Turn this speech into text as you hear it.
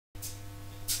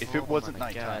if it wasn't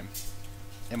nighttime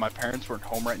and my parents weren't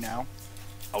home right now,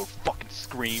 I would fucking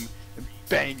scream and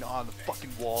bang on the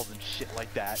fucking walls and shit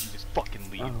like that and just fucking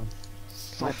leave.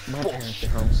 My parents are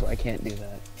home, so I can't do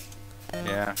that.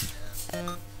 Yeah.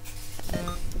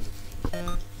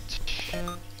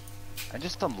 I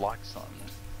just unlocked something.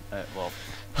 Well.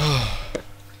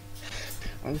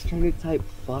 I was trying to type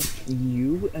 "fuck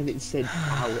you" and it said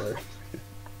 "power."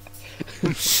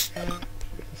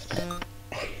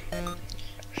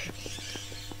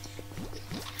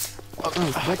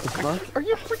 Oh, what the fuck? Are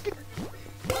you freaking?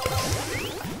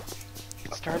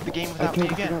 Started the game I without me can't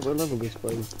figure again. out what level this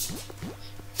plays.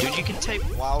 Dude, you can type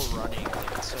while running.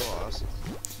 Like, it's so awesome.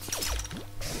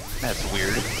 That's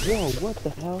weird. Whoa, what the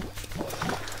hell?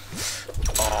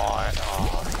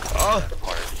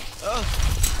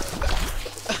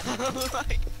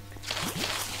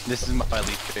 This is my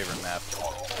least favorite map.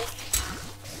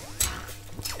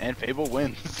 And Fable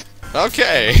wins.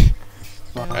 Okay.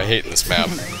 I hate this map.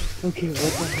 Okay, what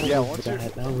the hell Yeah, was once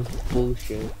that? That was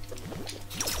bullshit.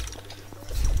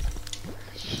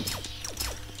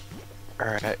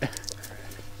 Alright.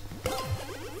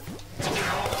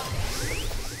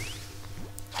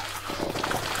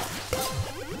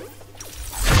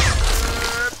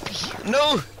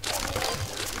 No!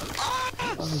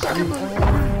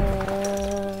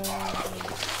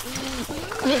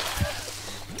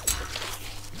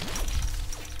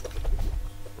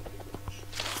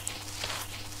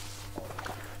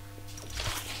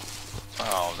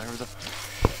 Oh, there was a...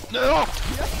 No!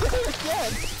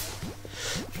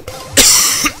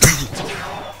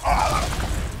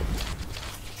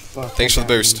 Fuck, Thanks for the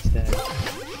boost.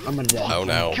 I'm gonna die. Oh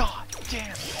no. God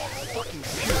damn! Fucking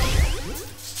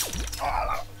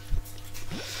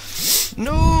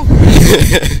No!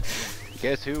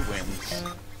 Guess who wins?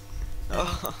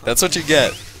 That's what you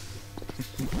get.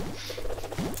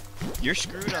 You're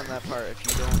screwed on that part if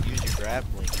you don't use your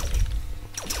grappling.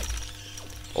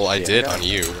 Well, I did on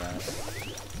you. Yeah.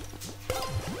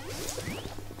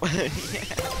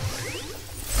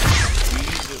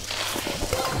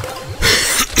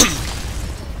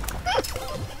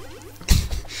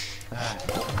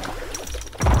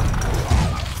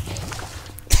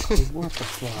 What the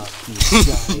fuck, you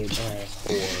giant ass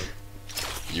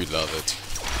whore. You love it.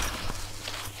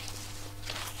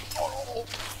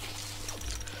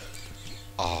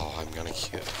 Oh, I'm gonna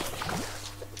kill.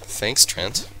 Thanks,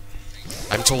 Trent.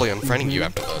 I'm totally unfriending you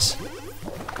after this.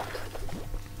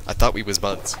 I thought we was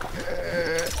buds. Come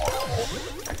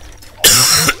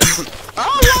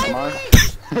on.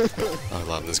 I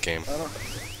love this game.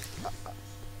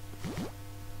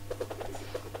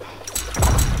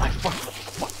 I fuck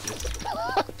this.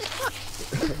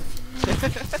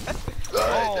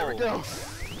 Alright, there we go.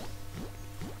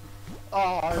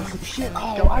 Oh, Shit,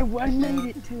 oh, I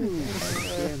made it too!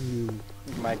 Damn you.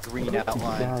 my green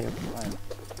outline. Die. Fine.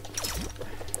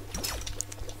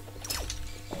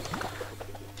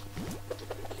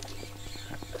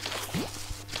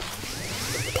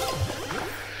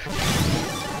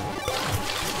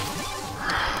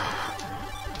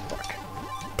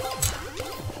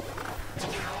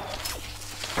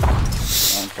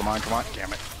 Come on, come on,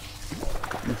 damn it.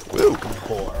 Woo!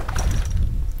 Whore.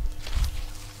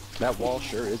 That wall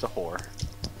sure is a whore.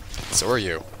 So are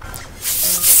you.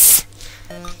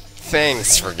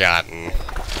 Thanks, Forgotten.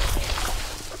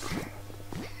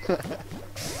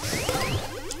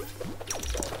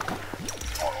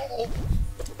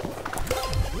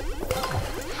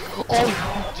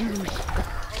 Oh, dude.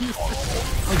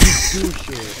 How you do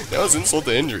shit? That was insult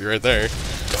to injury right there.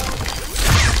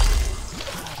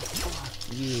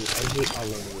 You, I hate all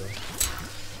of you.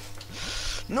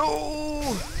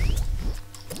 No!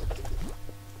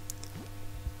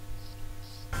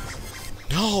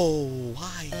 No,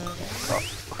 why?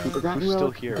 Who's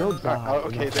still here? Go die. Oh,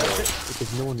 okay, that's it.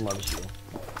 Because no one loves you.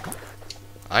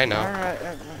 I know. Alright.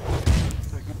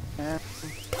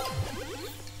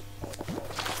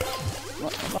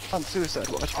 I'm on suicide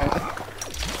watch, man.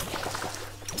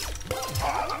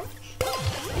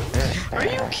 Are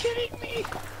you kidding me?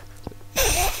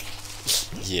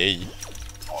 Yay.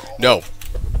 No.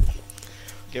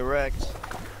 Get wrecked.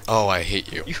 Oh, I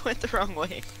hate you. You went the wrong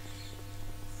way.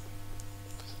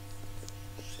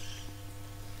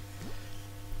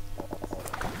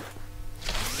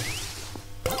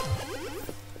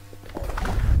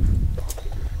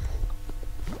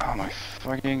 Oh my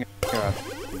fucking god.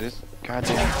 This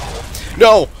goddamn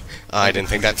No! I didn't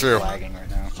think that through. lagging right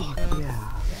now. Fuck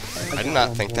yeah. I did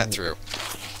not think that through.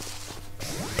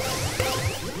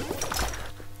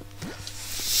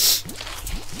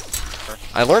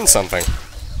 I learned something.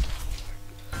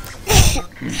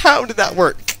 How did that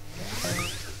work?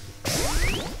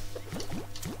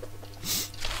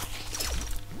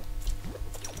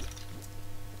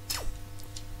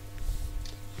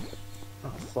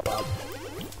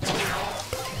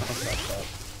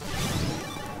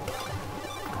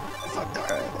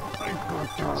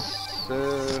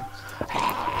 So...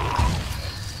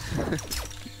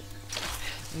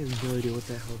 I have no idea what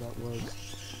the hell that was.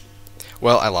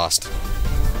 Well, I lost.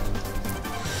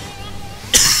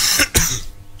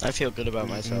 I feel good about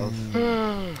myself.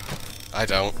 I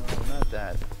don't. No, not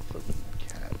that.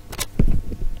 Cat.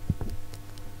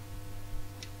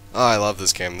 Oh, I love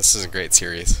this game. This is a great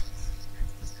series.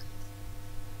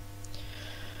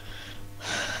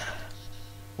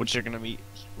 Which are gonna be,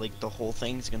 like, the whole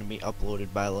thing's gonna be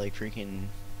uploaded by, like, freaking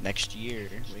next year.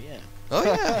 But yeah. Oh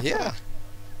yeah, yeah.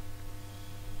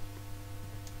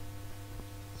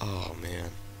 Oh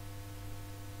man.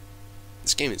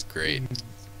 This game is great.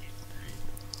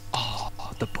 Oh,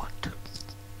 the butt.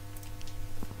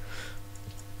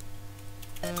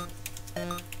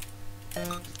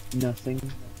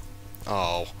 Nothing.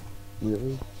 Oh.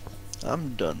 Really?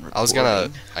 I'm done recording. I was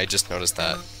gonna... I just noticed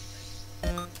that.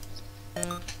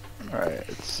 Alright,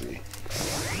 let's see.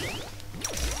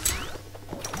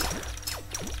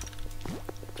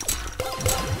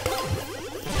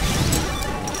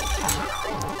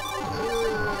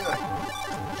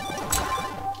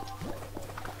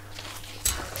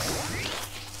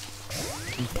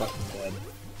 I'm fucking dead,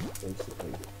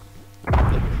 basically.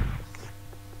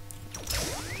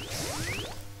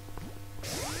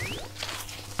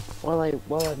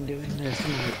 While I'm doing this,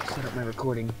 I'm gonna set up my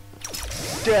recording.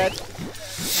 Dead!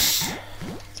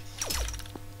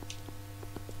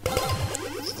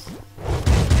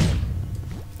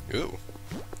 Ooh.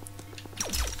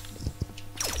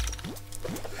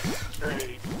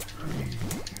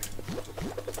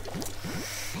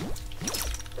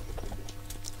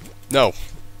 No.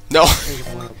 No. Take a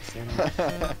while to stand up.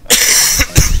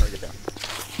 Break it down.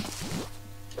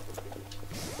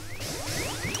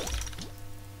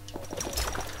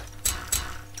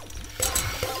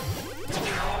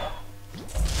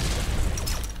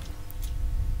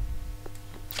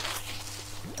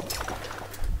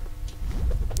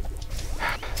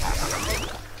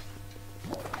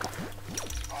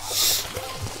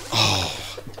 Oh.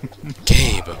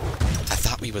 Gabe. I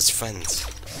thought we was friends.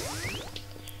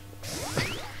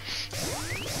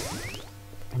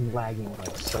 I'm lagging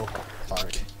like so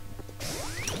hard.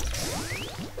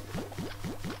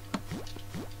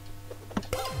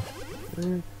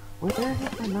 Where the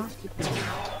heck am I not keeping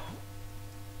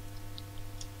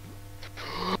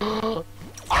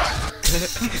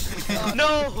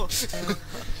No!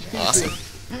 Awesome.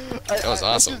 That was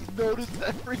awesome. I just noticed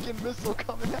that freaking missile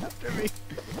coming after me.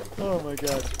 Oh my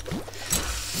god.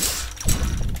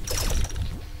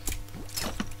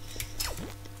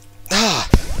 Ah!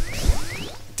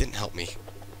 Didn't help me.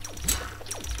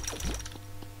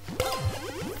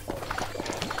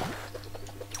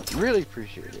 Really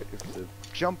appreciate it if the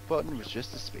jump button was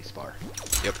just a spacebar.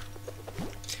 Yep.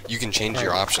 You can change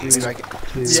your options. Dude, To... I can...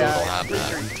 to? So Yeah, we'll have I'm pretty that.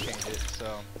 sure you can change it,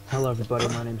 so... Hello everybody,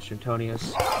 my name is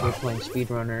Trentonious. We're playing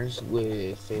SpeedRunners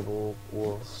with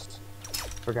Fablewolfz,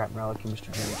 Forgotten Relic, and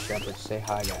Mr. Jim Shepherd. Say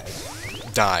hi, guys.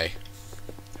 Die.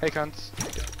 Hey, cunts.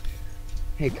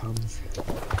 Hey, comes.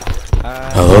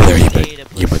 Hello there,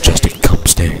 you majestic cum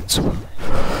stains.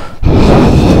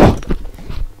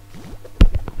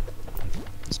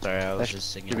 Sorry, I was That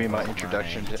just singing. Give me my about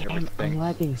introduction to I'm everything.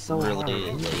 lagging so Really hard. I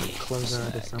need to late close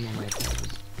out snack. to some of my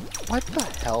tabs. What the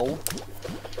hell?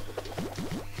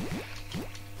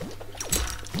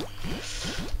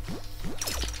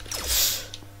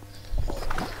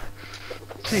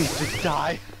 Please just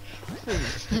die.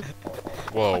 Please.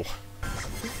 Whoa.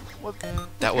 What?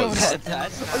 That was...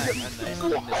 That's not a nice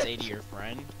thing to say to your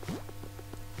friend.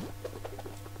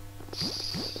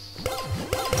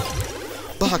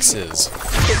 Boxes.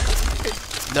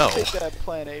 No. Take that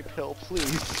Plan A pill,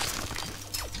 please.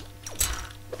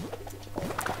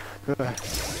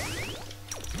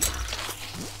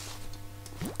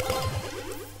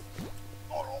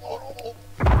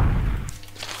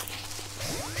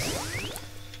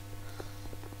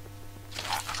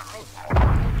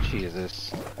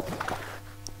 Jesus.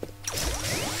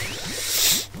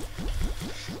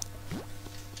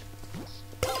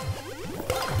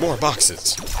 More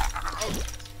boxes.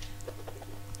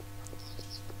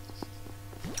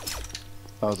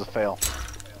 That was a fail.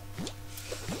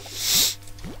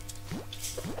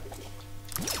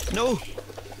 No!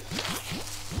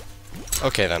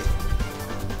 Okay then.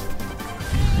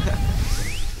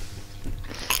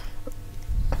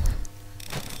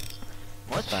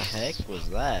 What the heck was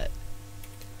that?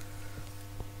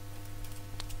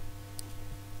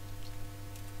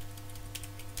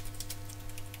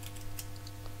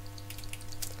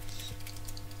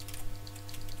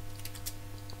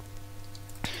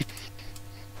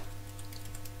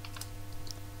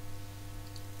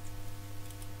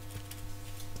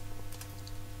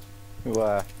 Who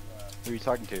are you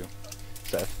talking to,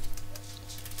 Seth?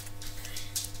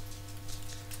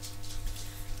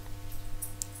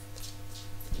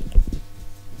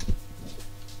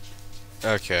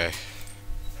 Okay.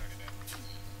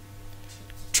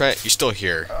 Trent, you're still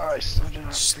here.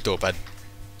 Stupid.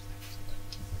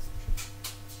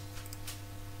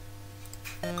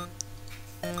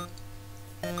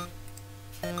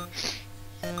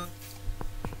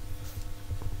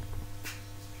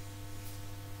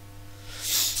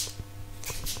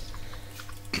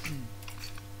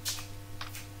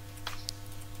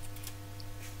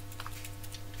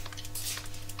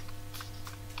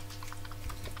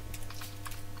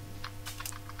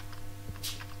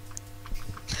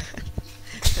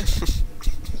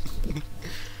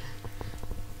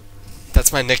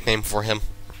 That's my nickname for him.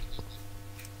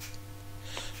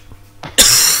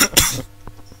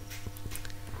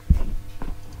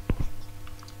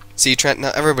 See, Trent,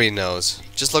 now everybody knows.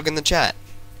 Just look in the chat.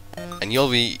 And you'll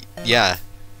be... yeah.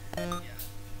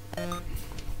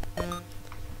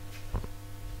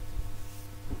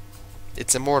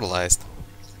 It's immortalized.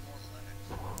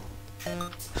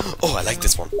 Oh, I like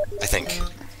this one, I think.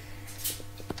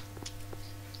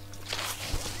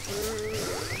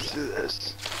 Let's do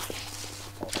this.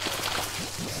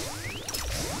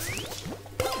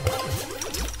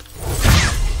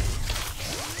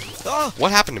 Oh!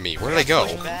 What happened to me? Where did I go?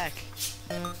 Push back.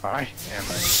 I am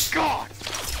a god!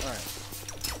 Alright.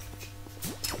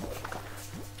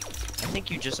 I think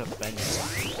you just offended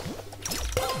somebody.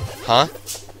 Huh?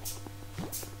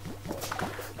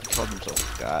 He called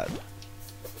himself a god.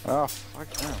 Oh, fuck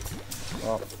no.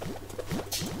 Well.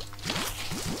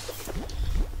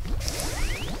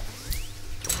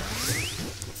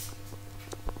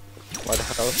 Why the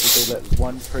hell did they let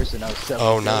one person out of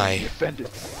Oh, nigh. be offended?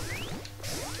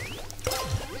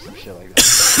 Some shit like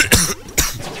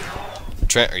that.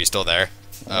 Trent, are you still there?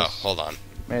 Oh, Yes. hold on.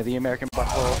 May the American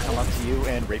butthole will come up to you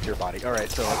and rape your body. Alright,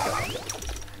 so let's go.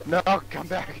 No, come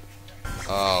back!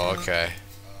 Oh, okay.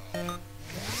 Okay,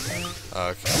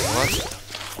 what?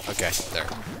 Okay, there.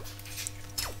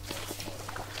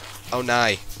 Oh,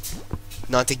 nigh.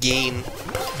 Not again.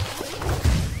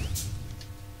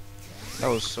 That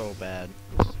was so bad.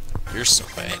 You're so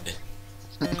bad.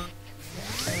 Ah,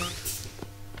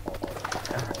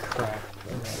 crap.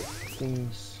 Alright,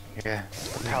 things... Yeah,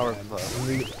 the power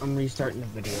glove. I'm restarting the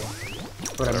video,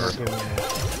 but I'm not doing that.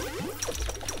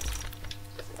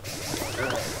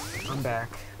 I'm back.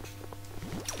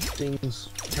 Things,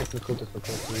 technical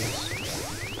difficulties.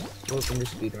 Welcome to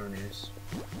SpeedRunners.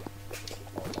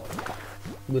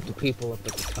 With the people up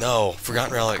at the top. No,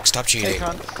 Forgotten Relic, stop Hey, cheating.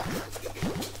 cunts.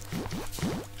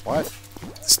 What?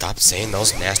 Stop saying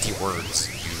those nasty words,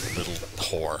 you little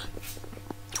whore.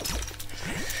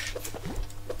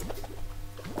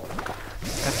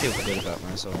 I feel good about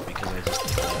myself because I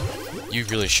just did that. You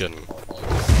really shouldn't.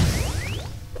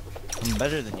 I'm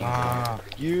better than you.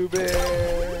 You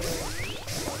bitch!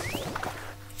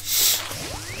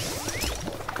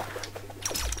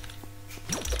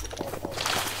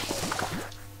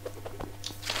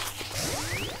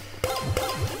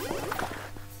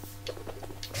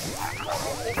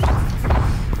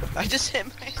 I just hit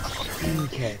my arm.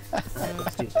 Okay, alright,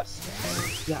 let's do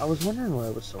this. Yeah, I was wondering why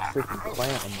it was so freaking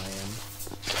quiet on my end.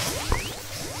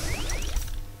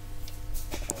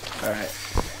 Alright.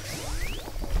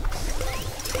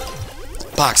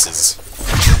 Boxes.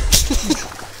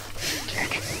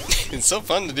 It's so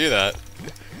fun to do that.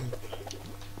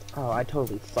 Oh, I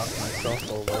totally fucked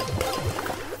myself over.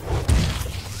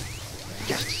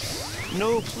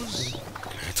 No, please.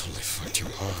 I totally fucked your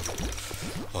mom.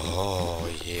 Oh,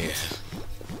 yeah.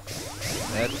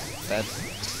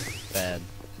 That's bad.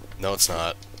 No, it's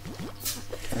not.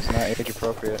 That's not age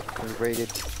appropriate. We're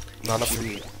rated Not enough.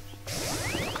 TV.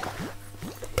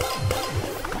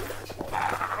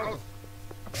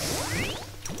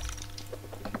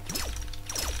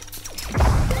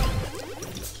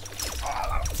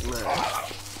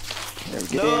 There we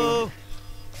go. No.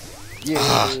 Yay!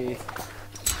 Ah.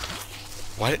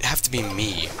 Why'd it have to be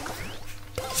me?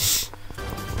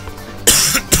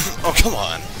 Oh, come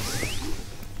on.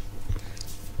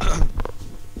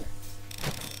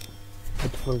 I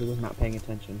totally was not paying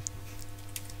attention.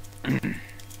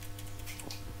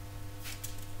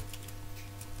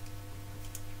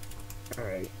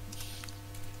 Alright.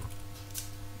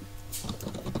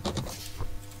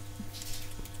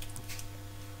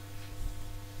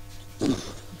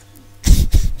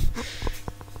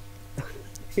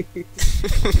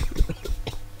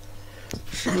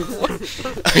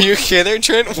 Are you okay there,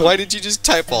 Trent? Why did you just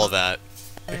type all that?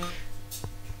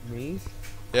 Me?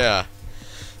 Yeah.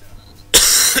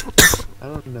 I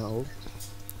don't know.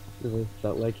 Really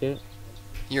felt like it.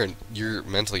 You're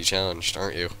mentally challenged,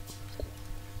 aren't you?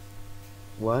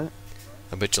 What?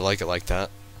 I bet you like it like that.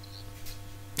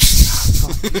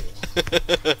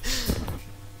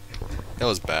 That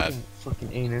was bad.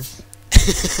 Fucking anus.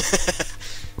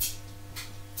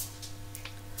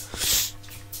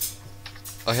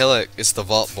 Oh, hey, look, it's the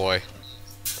Vault Boy.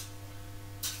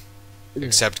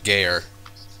 Except gayer.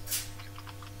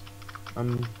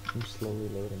 I'm slowly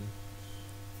loading.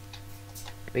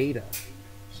 Beta.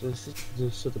 So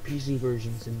the PC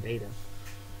version's in beta.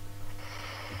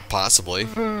 Possibly.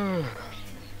 Are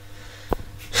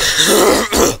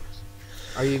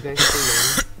you guys still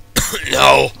loading?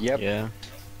 No! Yep. Yeah.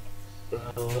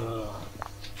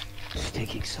 It's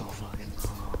taking so fucking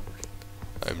long.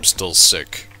 I'm still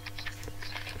sick.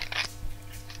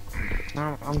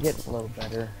 I'm getting a little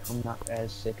better. I'm not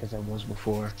as sick as I was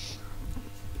before.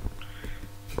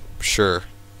 Sure.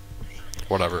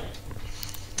 Whatever.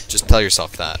 Just tell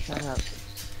yourself that. Shut up.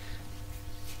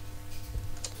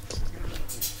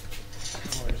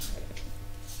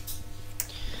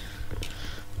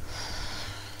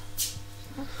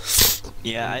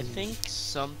 Yeah, I think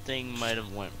something might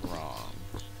have went wrong.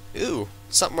 Ooh,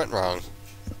 something went wrong.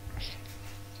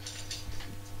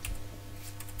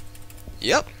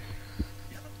 Yep.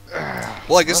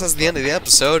 Well, I guess that's the end of the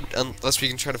episode, unless we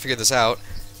can try to figure this out.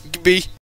 Be